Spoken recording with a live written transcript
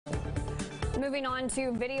Moving on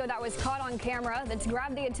to video that was caught on camera that's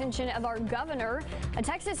grabbed the attention of our governor. A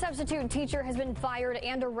Texas substitute teacher has been fired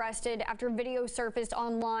and arrested after video surfaced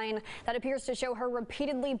online that appears to show her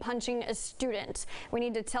repeatedly punching a student. We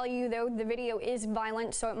need to tell you, though, the video is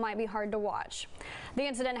violent, so it might be hard to watch. The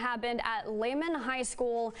incident happened at Lehman High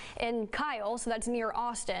School in Kyle, so that's near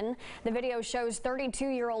Austin. The video shows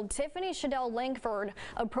 32-year-old Tiffany Shadell Langford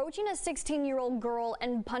approaching a 16-year-old girl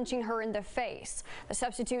and punching her in the face. The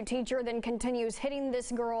substitute teacher then continues hitting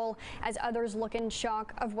this girl as others look in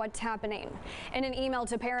shock of what's happening. In an email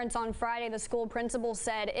to parents on Friday, the school principal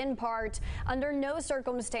said, in part, under no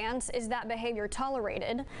circumstance is that behavior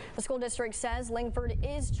tolerated. The school district says Langford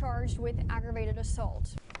is charged with aggravated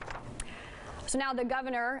assault. So now the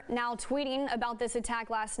governor now tweeting about this attack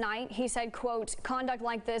last night. He said, quote, conduct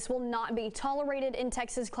like this will not be tolerated in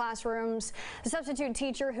Texas classrooms. The substitute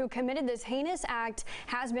teacher who committed this heinous act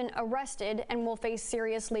has been arrested and will face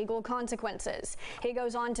serious legal consequences. He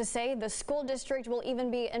goes on to say the school district will even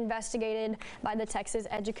be investigated by the Texas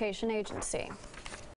Education Agency.